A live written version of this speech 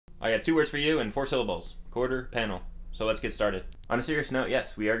I got 2 words for you and 4 syllables. Quarter panel. So let's get started. On a serious note,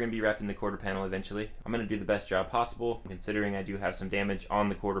 yes, we are going to be wrapping the quarter panel eventually. I'm going to do the best job possible, considering I do have some damage on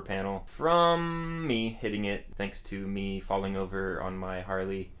the quarter panel from me hitting it, thanks to me falling over on my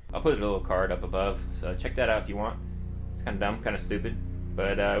Harley. I'll put a little card up above, so check that out if you want. It's kind of dumb, kind of stupid,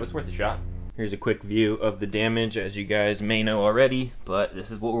 but it was worth a shot. Here's a quick view of the damage, as you guys may know already, but this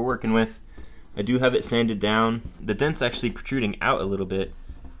is what we're working with. I do have it sanded down. The dent's actually protruding out a little bit.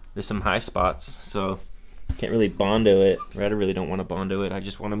 There's some high spots, so can't really Bondo it. I really don't want to Bondo it. I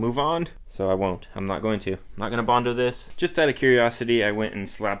just want to move on, so I won't. I'm not going to. I'm not going to Bondo this. Just out of curiosity, I went and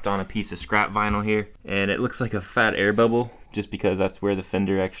slapped on a piece of scrap vinyl here, and it looks like a fat air bubble, just because that's where the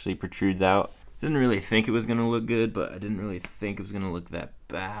fender actually protrudes out. Didn't really think it was going to look good, but I didn't really think it was going to look that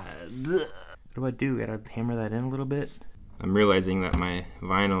bad. What do? Gotta hammer that in a little bit? I'm realizing that my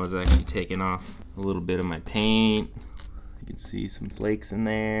vinyl is actually taking off a little bit of my paint. You can see some flakes in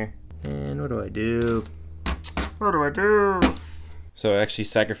there. And what do? What do I do? So I actually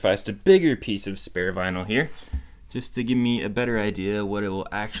sacrificed a bigger piece of spare vinyl here, just to give me a better idea what it will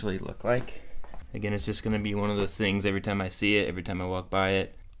actually look like. Again, it's just gonna be one of those things, every time I see it, every time I walk by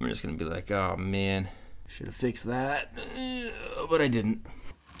it, I'm just gonna be like, oh man, should have fixed that, but I didn't.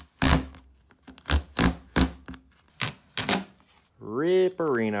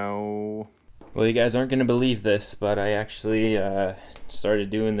 Ripperino. Well, you guys aren't gonna believe this, but I actually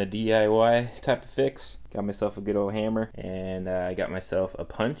started doing the DIY type of fix. Got myself a good old hammer, and I got myself a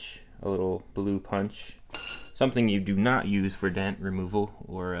punch, a little blue punch. Something you do not use for dent removal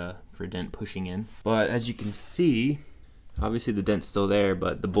or for dent pushing in. But as you can see, obviously the dent's still there,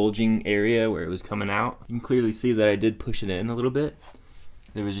 but the bulging area where it was coming out, you can clearly see that I did push it in a little bit.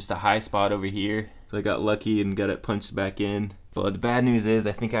 There was just a high spot over here, so I got lucky and got it punched back in. But the bad news is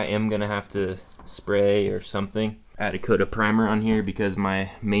I think I am gonna have to spray or something. Add a coat of primer on here because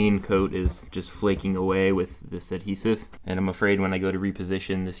my main coat is just flaking away with this adhesive. And I'm afraid when I go to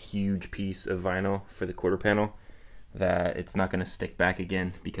reposition this huge piece of vinyl for the quarter panel that it's not gonna stick back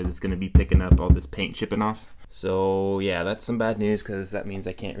again because it's gonna be picking up all this paint chipping off. So yeah, that's some bad news because that means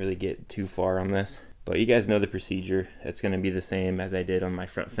I can't really get too far on this. But you guys know the procedure. It's gonna be the same as I did on my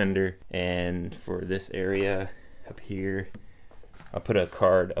front fender. And for this area up here, I'll put a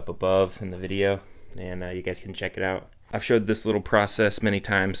card up above in the video and you guys can check it out. I've showed this little process many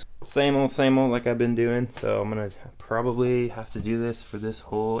times. Same old like I've been doing, so I'm gonna probably have to do this for this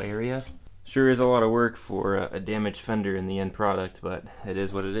whole area. Sure is a lot of work for a damaged fender in the end product, but it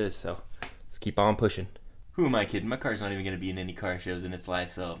is what it is, so let's keep on pushing. Who am I kidding? My car's not even gonna be in any car shows in its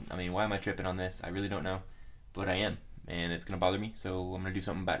life, so I mean, why am I tripping on this? I really don't know, but I am, and it's gonna bother me, so I'm gonna do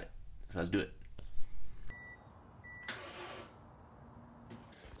something about it. So let's do it.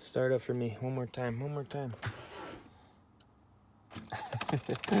 Start up for me, one more time.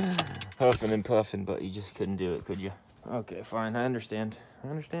 Huffing and puffing, but you just couldn't do it, could you? Okay, fine, I understand.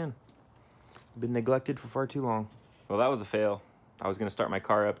 Been neglected for far too long. Well, that was a fail. I was gonna start my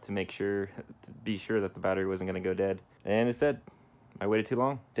car up to be sure that the battery wasn't gonna go dead. And it's dead. I waited too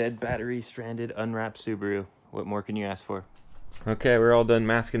long. Dead battery, stranded, unwrapped Subaru. What more can you ask for? Okay, we're all done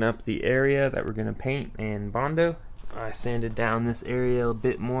masking up the area that we're gonna paint and Bondo. I sanded down this area a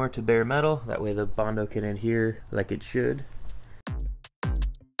bit more to bare metal. That way the Bondo can adhere like it should.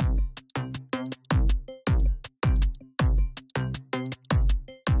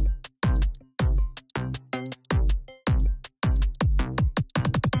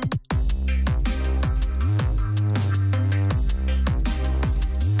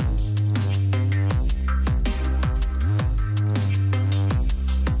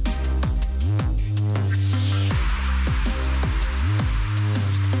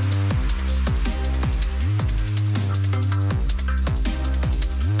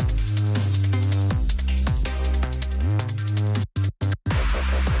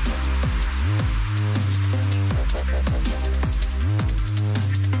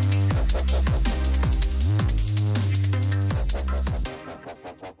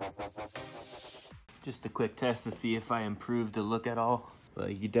 Just a quick test to see if I improved the look at all.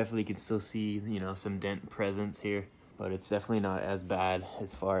 But you definitely can still see, you know, some dent presence here, but it's definitely not as bad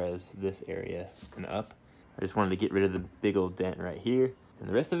as far as this area and up. I just wanted to get rid of the big old dent right here, and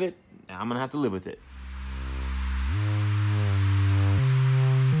the rest of it, I'm gonna have to live with it.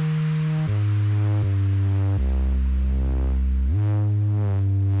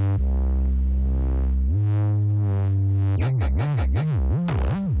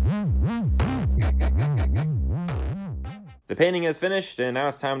 The painting is finished, and now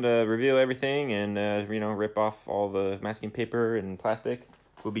it's time to reveal everything and, you know, rip off all the masking paper and plastic.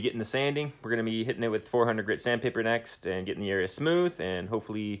 we'll be getting the sanding. We're going to be hitting it with 400 grit sandpaper next and getting the area smooth, and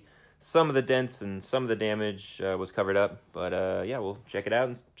hopefully some of the dents and some of the damage was covered up. But yeah, we'll check it out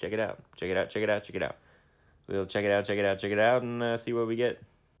and check it out. Check it out, check it out, check it out. We'll check it out, check it out, check it out, and see what we get.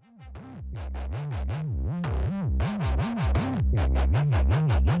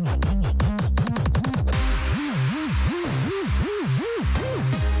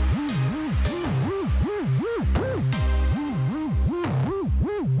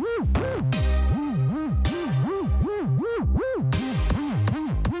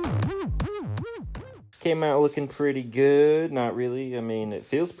 Came out looking pretty good. Not really. I mean, it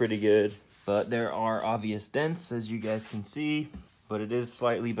feels pretty good. But there are obvious dents, as you guys can see. But it is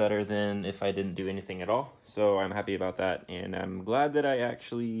slightly better than if I didn't do anything at all. So I'm happy about that. And I'm glad that I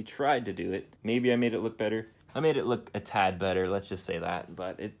actually tried to do it. Maybe I made it look better. I made it look a tad better, let's just say that.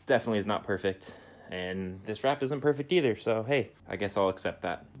 But it definitely is not perfect. And this wrap isn't perfect either. So hey, I guess I'll accept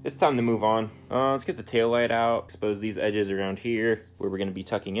that. It's time to move on. Let's get the tail light out. Expose these edges around here where we're going to be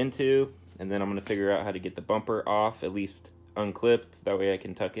tucking into. And then I'm going to figure out how to get the bumper off, at least unclipped. That way I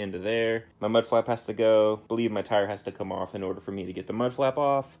can tuck into there. My mud flap has to go. I believe my tire has to come off in order for me to get the mud flap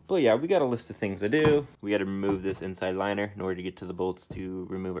off. But yeah, we got a list of things to do. We got to remove this inside liner in order to get to the bolts to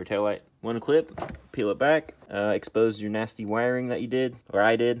remove our taillight. One clip, peel it back, expose your nasty wiring that you did, or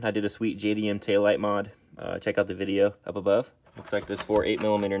I did. I did a sweet JDM taillight mod. Check out the video up above. Looks like there's 4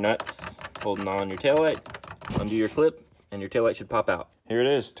 8mm nuts holding on your taillight. Undo your clip and your taillight should pop out. Here it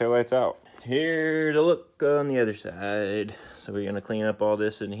is, taillight's out. Here's a look on the other side. So we're gonna clean up all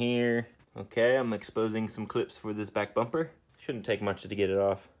this in here. Okay, I'm exposing some clips for this back bumper. Shouldn't take much to get it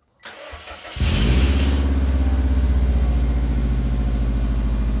off.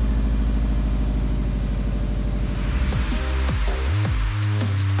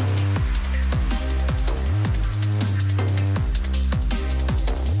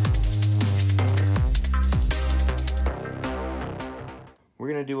 We're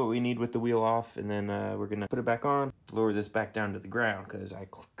gonna do what we need with the wheel off, and then we're gonna put it back on, lower this back down to the ground, because I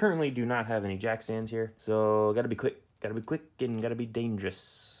currently do not have any jack stands here. So gotta be quick, and gotta be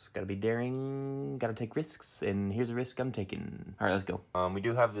dangerous. Gotta be daring, gotta take risks, and here's a risk I'm taking. All right, let's go. We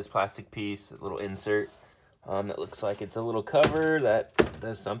do have this plastic piece, a little insert, that looks like it's a little cover that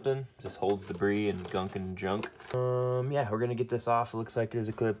does something. Just holds debris and gunk and junk. Yeah, we're gonna get this off. It looks like there's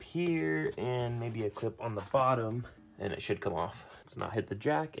a clip here, and maybe a clip on the bottom. And it should come off. Let's not hit the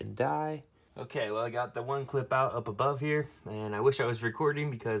jack and die. Okay, well, I got the one clip out up above here, and I wish I was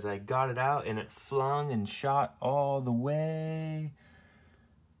recording because I got it out and it flung and shot all the way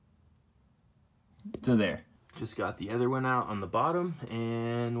to there. Just got the other one out on the bottom,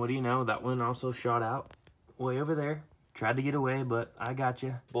 and what do you know, that one also shot out way over there. Tried to get away, but I got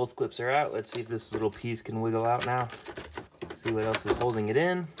you. Both clips are out. Let's see if this little piece can wiggle out now. See what else is holding it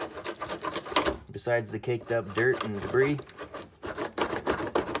in. Besides the caked up dirt and debris.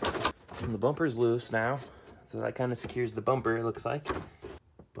 And the bumper's loose now, so that kind of secures the bumper, it looks like.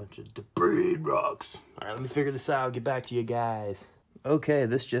 Bunch of debris rocks. All right, let me figure this out, get back to you guys. Okay,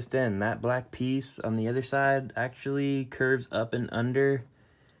 this just in. That black piece on the other side actually curves up and under,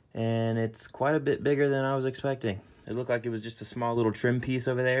 and it's quite a bit bigger than I was expecting. It looked like it was just a small little trim piece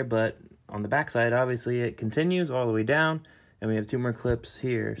over there, but on the back side, obviously, it continues all the way down. And we have 2 more clips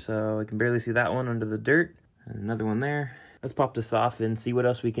here, so I can barely see that one under the dirt. And another one there. Let's pop this off and see what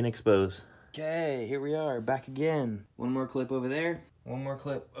else we can expose. Okay, here we are, back again. 1 more clip over there, 1 more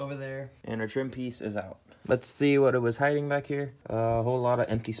clip over there, and our trim piece is out. Let's see what it was hiding back here. A whole lot of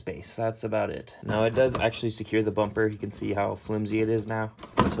empty space, that's about it. Now it does actually secure the bumper. You can see how flimsy it is now.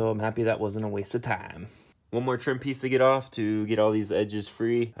 So I'm happy that wasn't a waste of time. 1 more trim piece to get off to get all these edges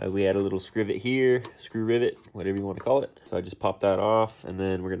free. We had a little scrivet here, screw rivet, whatever you want to call it. So I just popped that off, and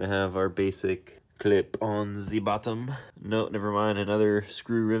then we're gonna have our basic clip on the bottom. No, never mind, another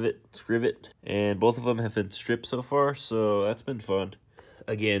screw rivet, and both of them have been stripped so far, so that's been fun.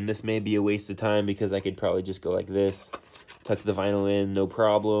 Again, this may be a waste of time because I could probably just go like this, tuck the vinyl in, no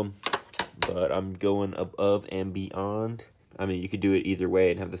problem, but I'm going above and beyond. I mean, you could do it either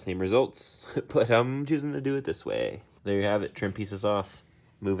way and have the same results, but I'm choosing to do it this way. There you have it, trim pieces off.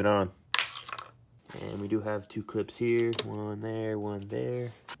 Moving on. And we do have 2 clips here, 1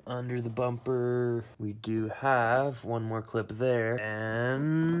 there. Under the bumper, we do have 1 more clip there,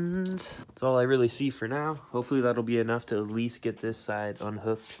 and that's all I really see for now. Hopefully that'll be enough to at least get this side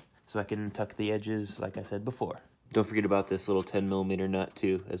unhooked so I can tuck the edges like I said before. Don't forget about this little 10mm nut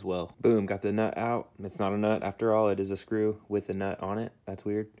too as well. Boom, got the nut out. It's not a nut after all, it is a screw with a nut on it. That's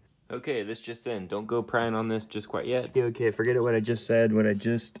weird. Okay, this just in. Don't go prying on this just quite yet. Okay, forget it what I just said, what I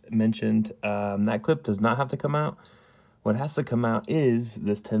just mentioned. That clip does not have to come out, what has to come out is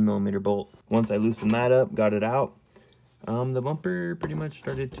this 10mm bolt. Once I loosened that up, got it out, the bumper pretty much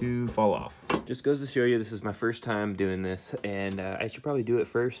started to fall off. Just goes to show you, this is my first time doing this, and I should probably do it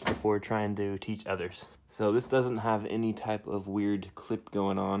first before trying to teach others. So this doesn't have any type of weird clip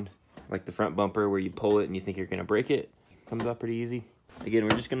going on, like the front bumper where you pull it and you think you're gonna break it. Comes off pretty easy. Again, we're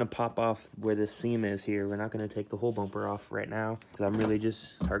just gonna pop off where this seam is here. We're not gonna take the whole bumper off right now, because I'm really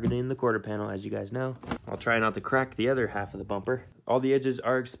just targeting the quarter panel, as you guys know. I'll try not to crack the other half of the bumper. All the edges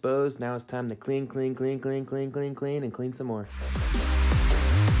are exposed. Now it's time to clean, and clean some more.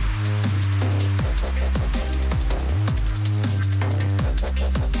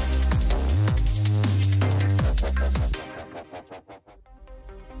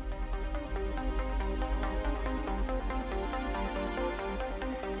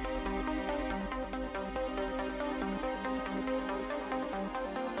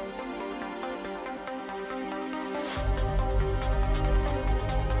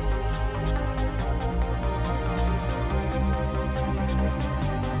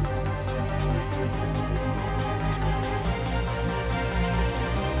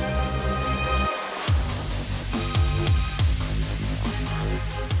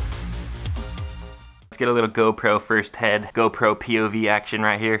 Get a little GoPro first head, GoPro POV action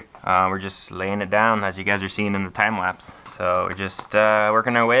right here. We're just laying it down, as you guys are seeing in the time lapse. So we're just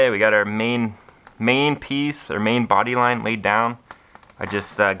working our way. We got our main piece, our main body line laid down. I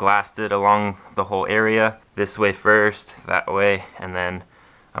just glassed it along the whole area, this way first, that way, and then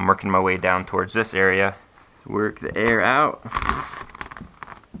I'm working my way down towards this area. Work the air out.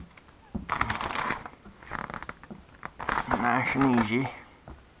 Nice and easy.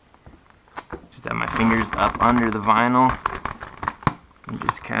 Just have my fingers up under the vinyl and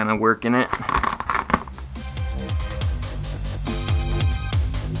just kind of working it.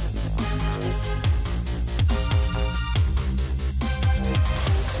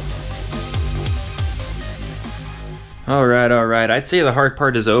 All right. I'd say the hard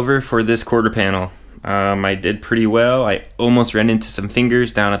part is over for this quarter panel. I did pretty well. I almost ran into some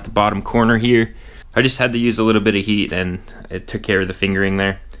fingers down at the bottom corner here. I just had to use a little bit of heat and it took care of the fingering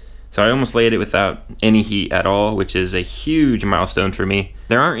there. So I almost laid it without any heat at all, which is a huge milestone for me.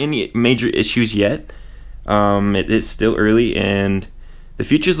 There aren't any major issues yet. It is still early and the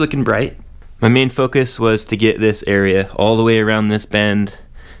future's looking bright. My main focus was to get this area all the way around this bend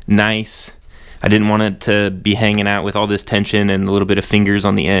nice. I didn't want it to be hanging out with all this tension and a little bit of fingers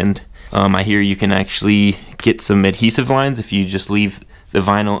on the end. I hear you can actually get some adhesive lines if you just leave the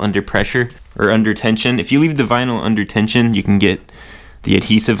vinyl under pressure or under tension. If you leave the vinyl under tension, you can get the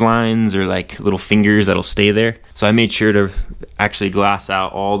adhesive lines or like little fingers that'll stay there. So I made sure to actually glass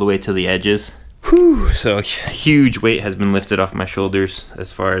out all the way to the edges. Whew, so a huge weight has been lifted off my shoulders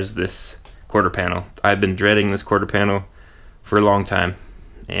as far as this quarter panel. I've been dreading this quarter panel for a long time,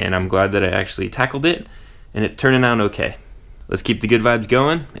 and I'm glad that I actually tackled it, and it's turning out okay. Let's keep the good vibes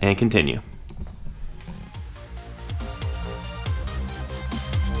going and continue.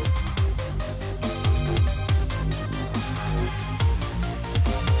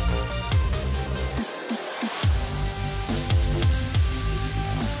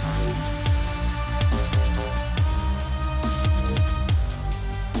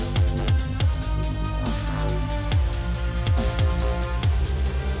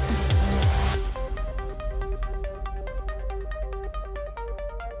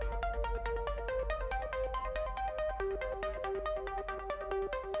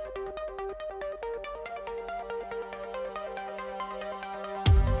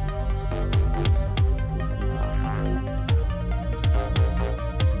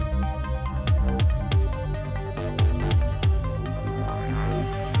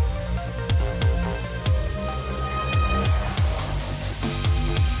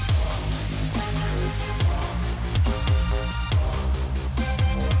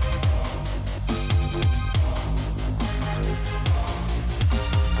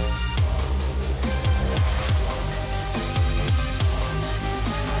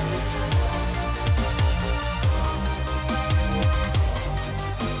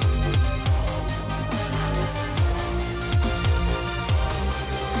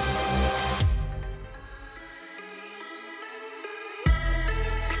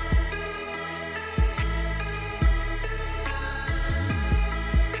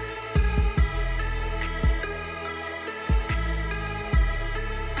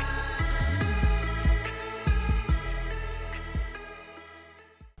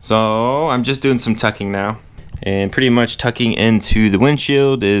 So I'm just doing some tucking now, and pretty much tucking into the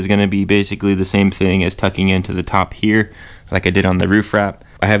windshield is going to be basically the same thing as tucking into the top here like I did on the roof wrap.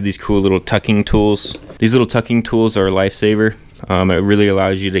 I have these cool little tucking tools. These little tucking tools are a lifesaver. It really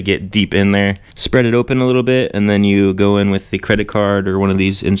allows you to get deep in there, spread it open a little bit, and then you go in with the credit card or one of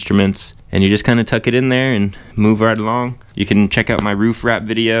these instruments, and you just kind of tuck it in there and move right along. You can check out my roof wrap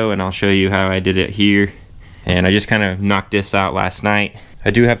video, and I'll show you how I did it here. And I just kind of knocked this out last night.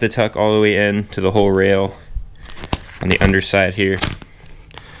 I do have to tuck all the way in to the whole rail on the underside here.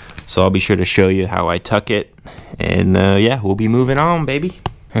 So I'll be sure to show you how I tuck it. And yeah, we'll be moving on, baby.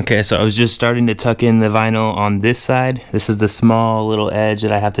 Okay, so I was just starting to tuck in the vinyl on this side. This is the small little edge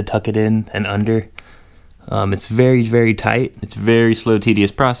that I have to tuck it in and under. It's very, very tight. It's a very slow, tedious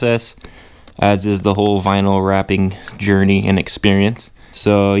process, as is the whole vinyl wrapping journey and experience.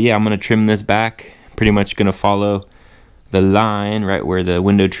 So yeah, I'm gonna trim this back. Pretty much gonna follow the line right where the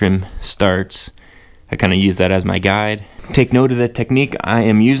window trim starts. I kind of use that as my guide. Take note of the technique I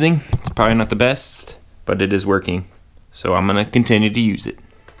am using. It's probably not the best, but it is working. So I'm gonna continue to use it.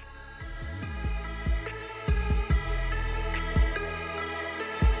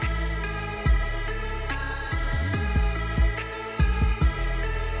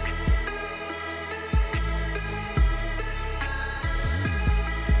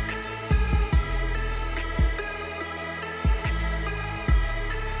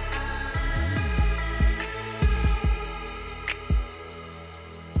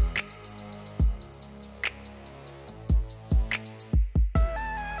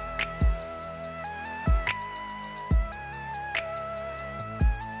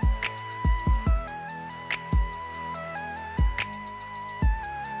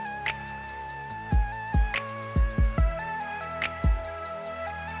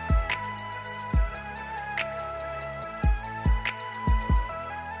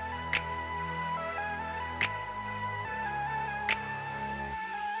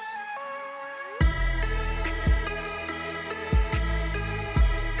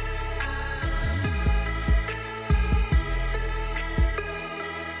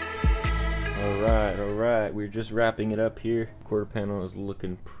 All right, we're just wrapping it up here. Quarter panel is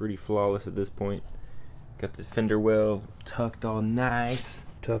looking pretty flawless at this point. Got the fender well tucked all nice,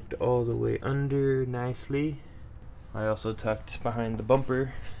 tucked all the way under nicely. I also tucked behind the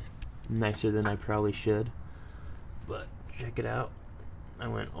bumper, nicer than I probably should, but check it out. I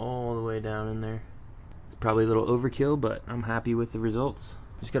went all the way down in there. It's probably a little overkill, but I'm happy with the results.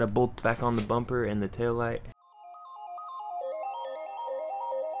 Just gotta bolt back on the bumper and the tail light.